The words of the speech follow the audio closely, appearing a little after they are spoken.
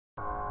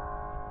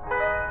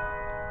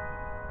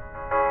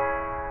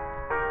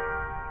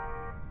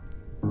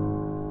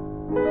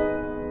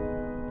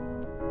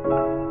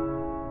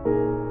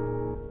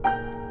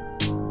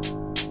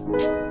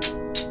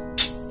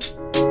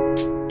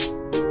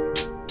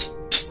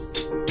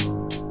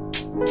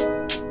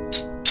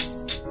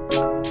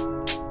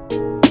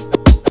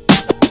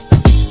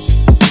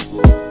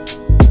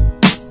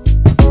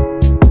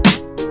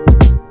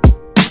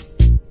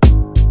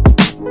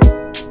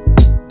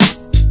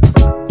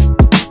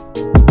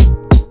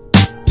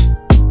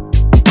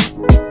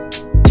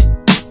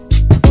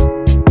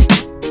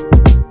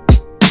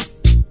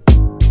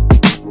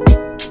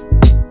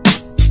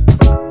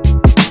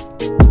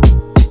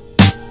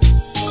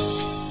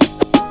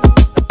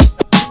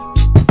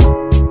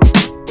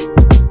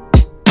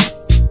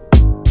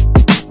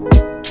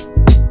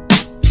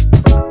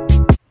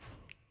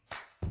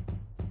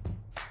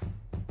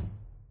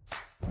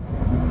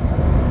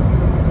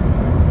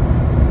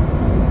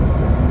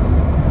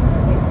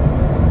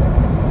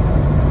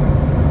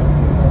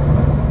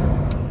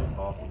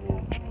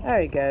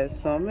Alright guys,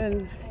 so I'm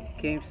in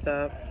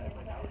GameStop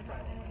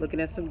looking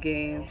at some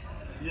games.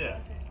 Yeah.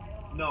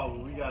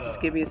 No, we gotta. Just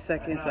give me a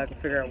second so I can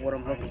figure out what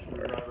I'm looking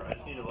for. I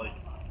just need to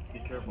be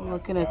careful. I'm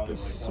looking at the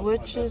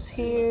switches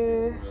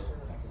here.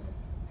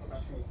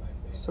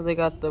 So they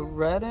got the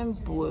red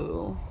and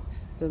blue.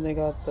 Then they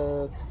got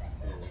the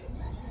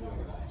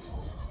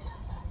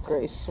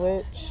gray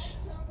switch.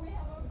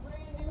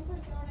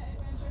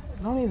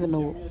 I don't even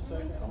know,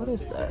 what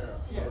is that?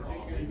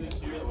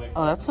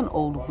 Oh, that's an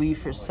old Wii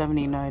for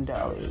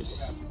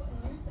 $79.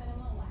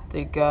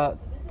 They got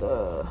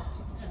the,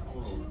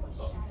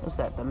 what's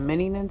that, the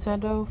mini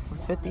Nintendo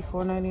for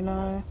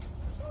 $54.99.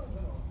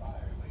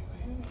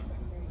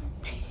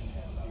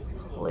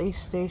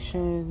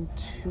 PlayStation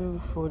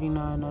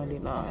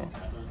 $249.99.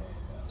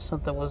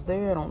 Something was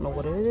there, I don't know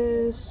what it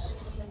is.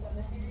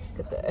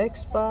 Got the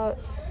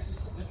Xbox.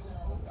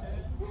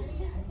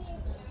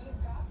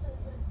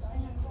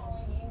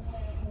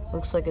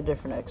 Looks like a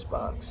different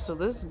Xbox. So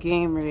this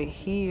game right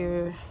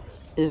here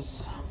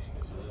is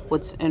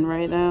what's in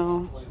right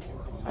now.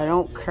 I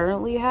don't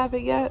currently have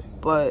it yet,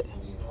 but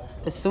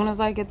as soon as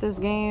I get this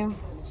game,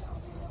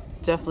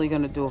 definitely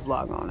gonna do a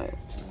vlog on it.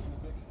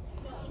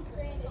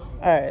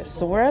 Alright,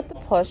 so we're at the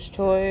plush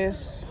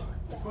toys.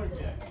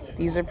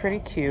 These are pretty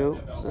cute.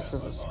 This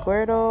is a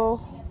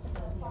Squirtle,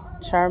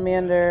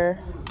 Charmander,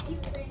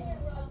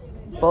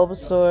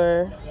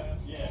 Bulbasaur.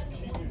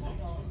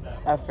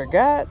 I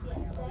forgot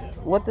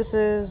what this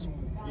is,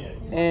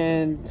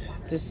 and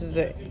this is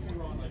a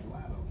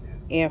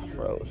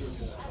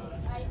Ampharos.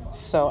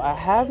 So I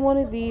have one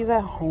of these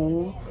at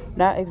home,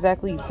 not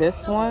exactly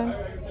this one,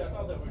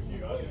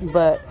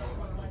 but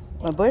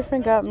my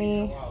boyfriend got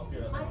me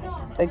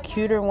a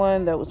cuter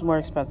one that was more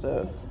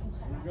expensive.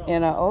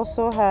 And I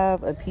also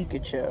have a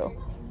Pikachu,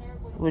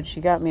 which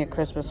he got me a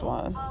Christmas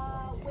one,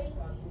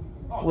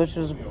 which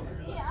was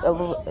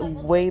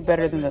way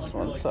better than this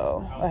one.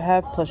 So I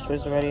have plush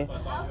toys already,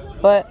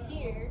 but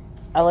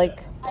I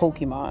like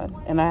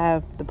Pokemon, and I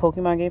have the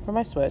Pokemon game for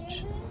my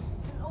Switch.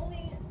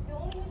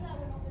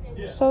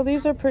 So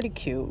these are pretty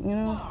cute, you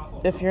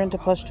know. If you're into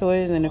plush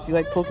toys and if you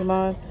like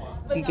Pokemon,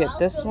 you get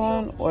this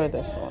one or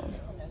this one.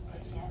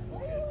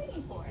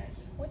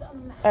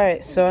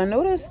 Alright, so I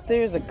noticed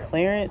there's a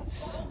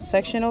clearance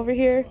section over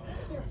here.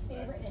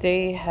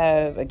 They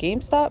have a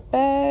GameStop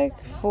bag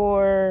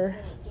for,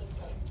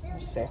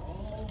 let's see,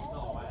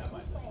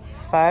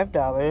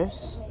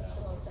 $5.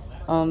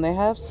 They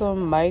have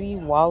some Mighty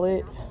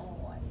Wallet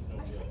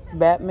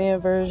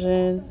Batman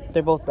version.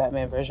 They're both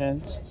Batman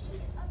versions.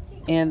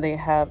 And they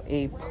have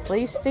a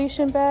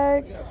PlayStation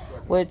bag,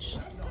 which,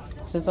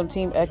 since I'm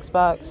Team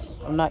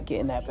Xbox, I'm not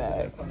getting that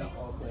bag.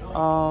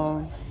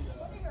 Oh,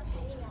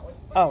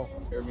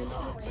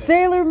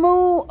 Sailor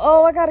Moon.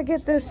 Oh, I gotta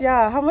get this,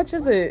 y'all. How much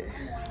is it?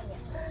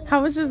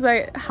 How much is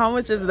that? How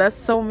much is that?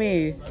 So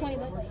me.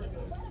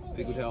 $20.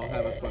 Think we'd all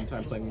have a fun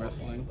time playing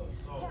wrestling?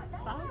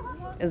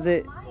 Is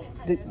it?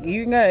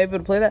 You not able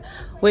to play that?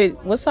 Wait,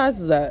 what size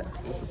is that?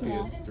 It's a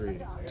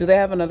PS3. Do they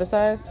have another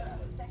size?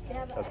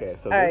 Okay,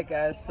 so Alright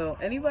guys, so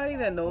anybody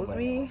that knows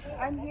me,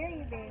 I'm here,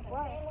 you babe.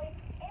 What?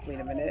 wait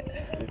a minute.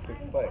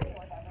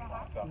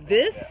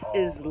 This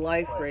is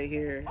life right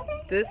here.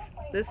 This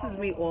is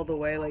me all the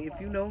way. Like, if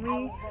you know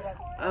me,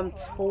 I'm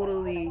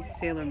totally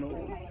Sailor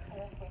Moon.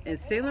 And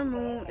Sailor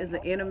Moon is an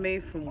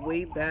anime from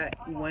way back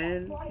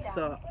when,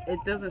 so it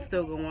doesn't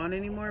still go on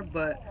anymore,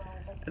 but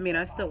I mean,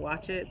 I still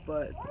watch it,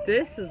 but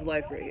this is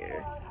life right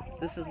here.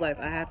 This is life.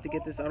 I have to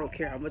get this. I don't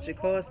care how much it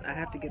costs. I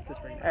have to get this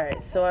right now.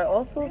 Alright, so I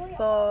also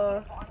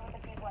saw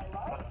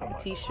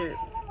a t-shirt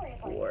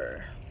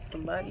for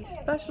somebody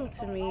special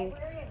to me.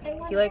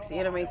 He likes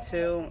anime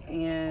too,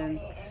 and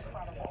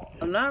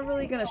I'm not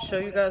really going to show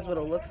you guys what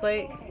it looks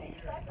like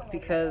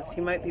because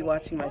he might be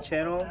watching my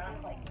channel,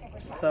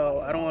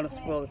 so I don't want to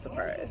spoil the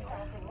surprise.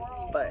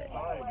 But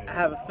I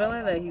have a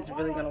feeling that he's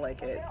really going to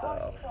like it,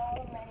 so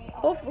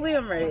hopefully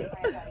I'm right.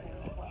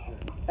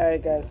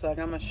 Alright guys, so I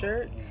got my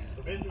shirts.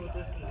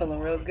 Feeling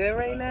real good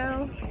right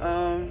now.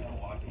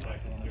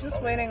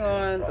 Just waiting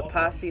on the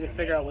posse to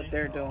figure out what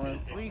they're doing.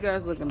 What are you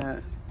guys looking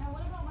at?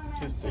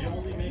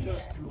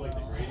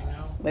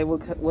 Like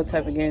what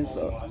type of games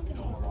though?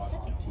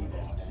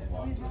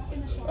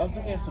 I was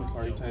looking at some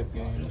party type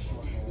games.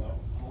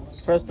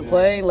 For us to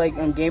play, like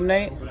on game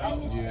night?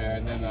 Yeah,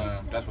 and then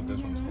that's what this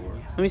one's for.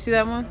 Let me see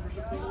that one.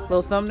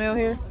 Little thumbnail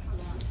here.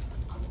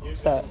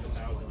 Stop.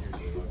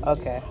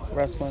 Okay,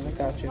 wrestling. I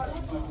got you.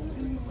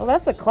 Oh,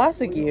 that's a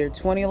classic year,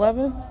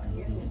 2011. All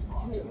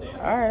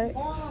right,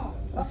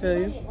 I feel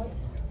you.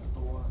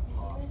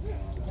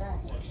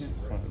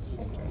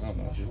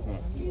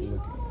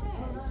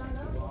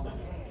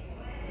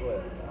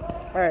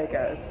 All right,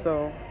 guys.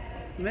 So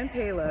I'm in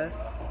Payless.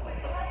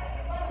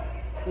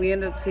 We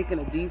ended up taking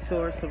a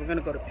detour, so we're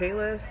gonna go to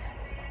Payless,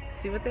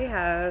 see what they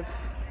have.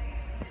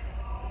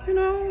 You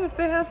know, if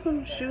they have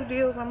some shoe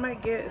deals, I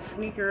might get a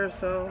sneaker or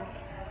so.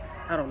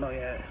 I don't know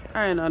yet.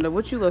 All right, Nanda,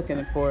 what you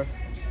looking for?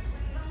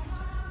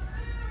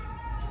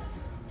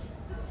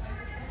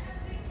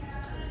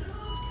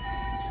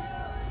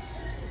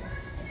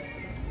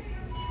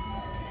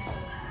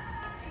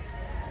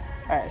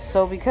 Alright,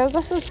 so because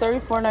this is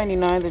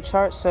 $34.99, the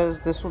chart says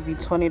this will be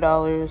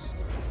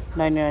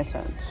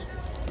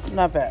 $20.99.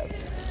 Not bad.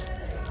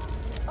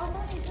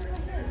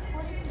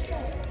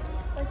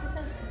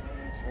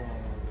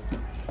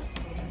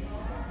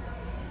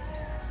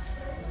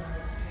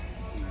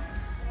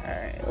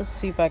 Alright, let's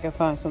see if I can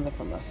find something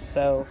for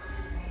myself.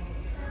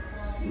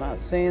 I'm not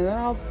saying that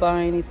I'll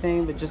buy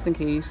anything, but just in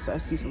case I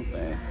see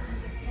something.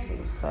 So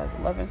it's size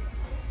 11.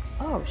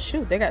 Oh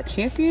shoot, they got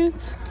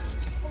champions?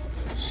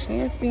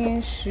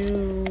 Champion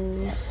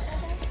shoes.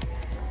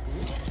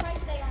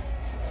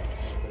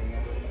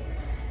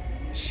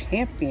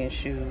 Champion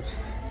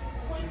shoes.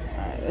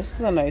 Alright, this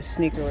is a nice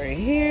sneaker right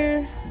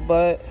here,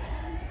 but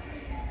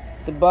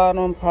the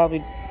bottom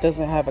probably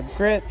doesn't have a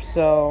grip,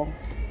 so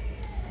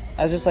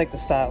I just like the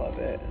style of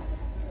it.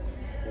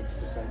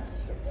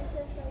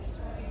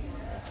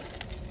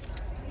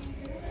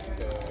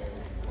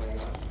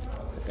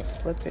 I can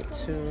flip it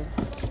too.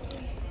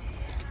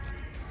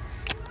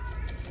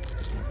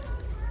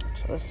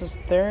 So this is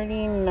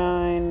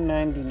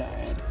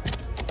 $39.99.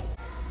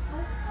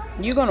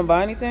 You gonna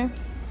buy anything?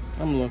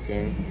 I'm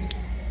looking.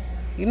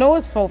 You know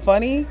what's so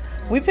funny?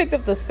 We picked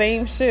up the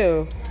same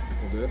shoe.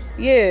 Is this?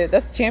 Yeah,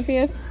 that's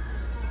Champions.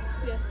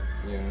 Yes.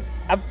 Yeah.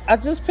 I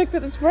just picked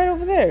it. It's right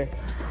over there.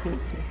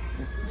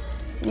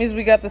 Means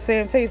we got the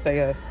same taste, I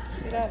guess.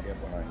 Get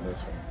behind this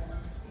one.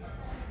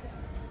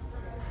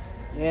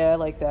 Yeah, I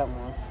like that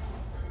one.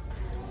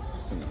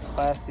 It's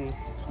classy.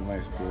 It's a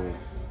nice blue.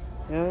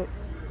 Yep.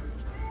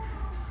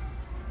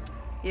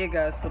 Yeah,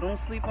 guys, so don't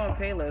sleep on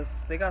Payless.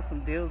 They got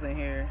some deals in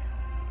here.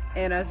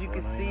 And as you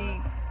can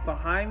see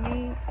behind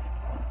me,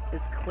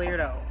 it's cleared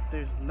out.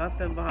 There's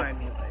nothing behind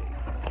me. Like,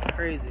 it's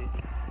crazy.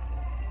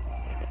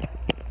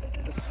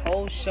 This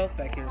whole shelf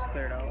back here is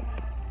cleared out.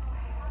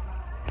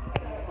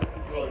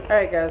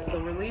 Alright, guys, so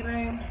we're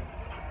leaving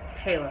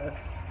Payless.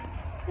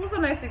 It was a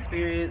nice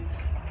experience.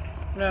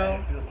 You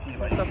know,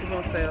 some stuff was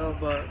on sale,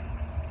 but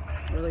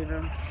we're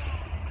leaving.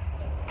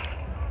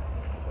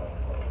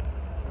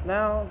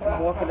 Now,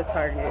 I'm walking to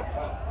Target.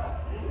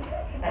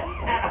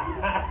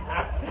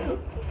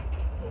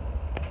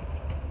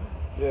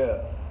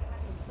 Yeah.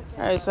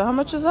 Alright, so how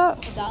much is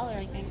that? $1,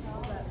 I think.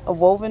 A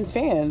woven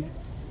fan.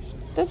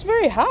 That's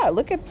very hot.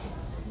 Look at,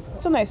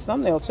 it's a nice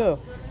thumbnail too.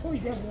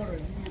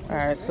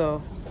 Alright,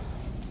 so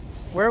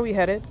where are we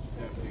headed?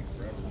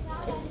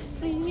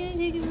 What are you gonna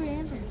take it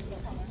forever?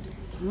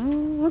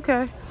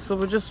 Okay, so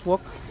we'll just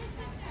walk.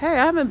 Hey,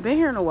 I haven't been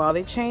here in a while.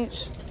 They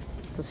changed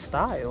the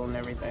style and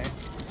everything.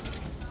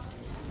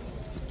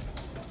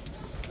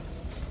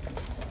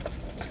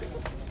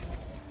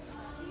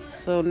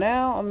 So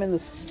now I'm in the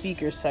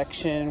speaker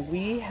section.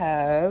 We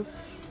have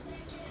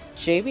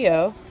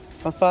JBL.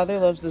 My father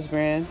loves this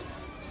brand.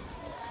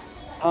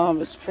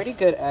 It's pretty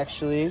good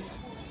actually.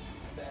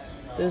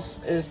 This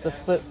is the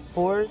Flip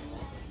 4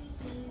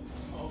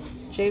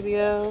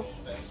 JBL.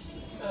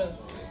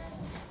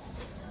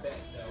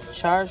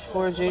 Charge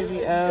 4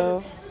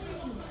 JBL.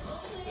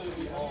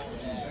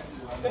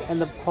 And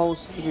the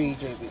Pulse 3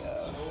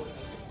 JBL.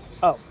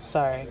 Oh,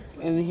 sorry.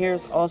 And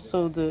here's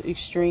also the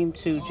Extreme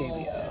 2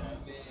 JBL.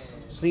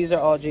 So these are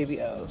all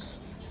JBLs.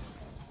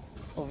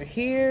 Over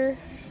here,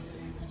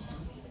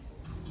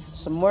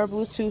 some more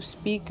Bluetooth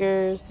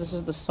speakers. This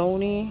is the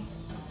Sony.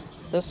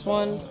 This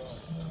one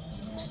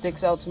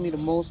sticks out to me the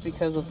most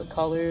because of the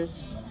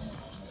colors.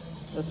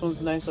 This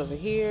one's nice over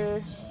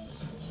here.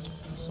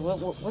 So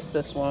what's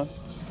this one?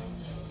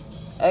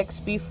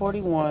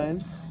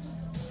 XB41,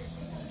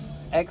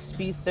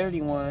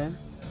 XB31.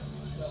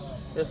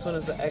 This one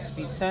is the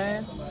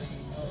XB10.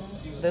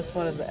 This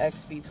one is the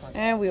XB20.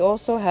 And we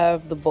also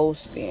have the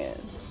Bose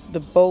band, the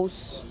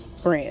Bose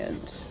brand,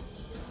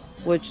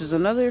 which is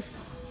another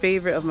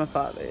favorite of my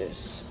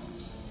father's.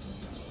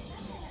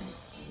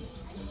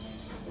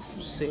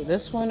 Let's see,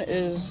 this one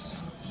is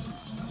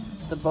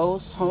the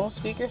Bose Home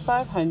Speaker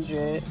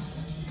 500.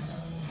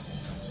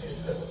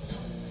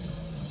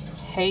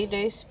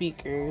 Heyday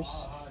speakers.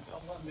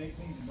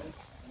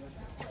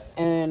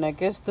 And I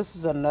guess this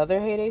is another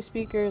Heyday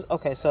speakers.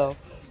 Okay, so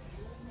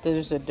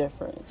there's a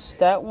difference.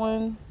 That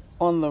one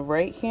on the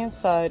right hand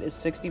side is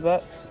 60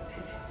 bucks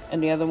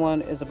and the other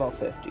one is about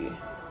 50.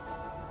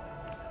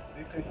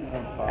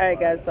 Alright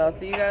guys, so I'll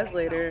see you guys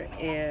later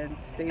and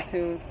stay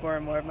tuned for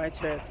more of my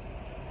trips.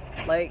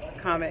 Like,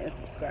 comment, and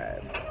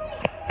subscribe.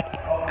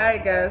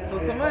 Alright guys, so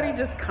somebody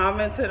just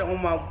commented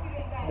on my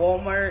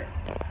Walmart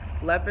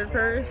leopard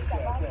purse.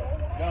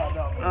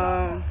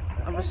 I'm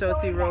gonna show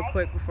it to you real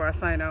quick before I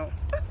sign out.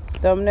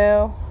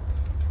 Thumbnail,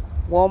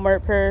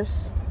 Walmart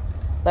purse,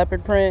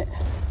 leopard print,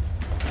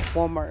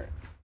 Walmart.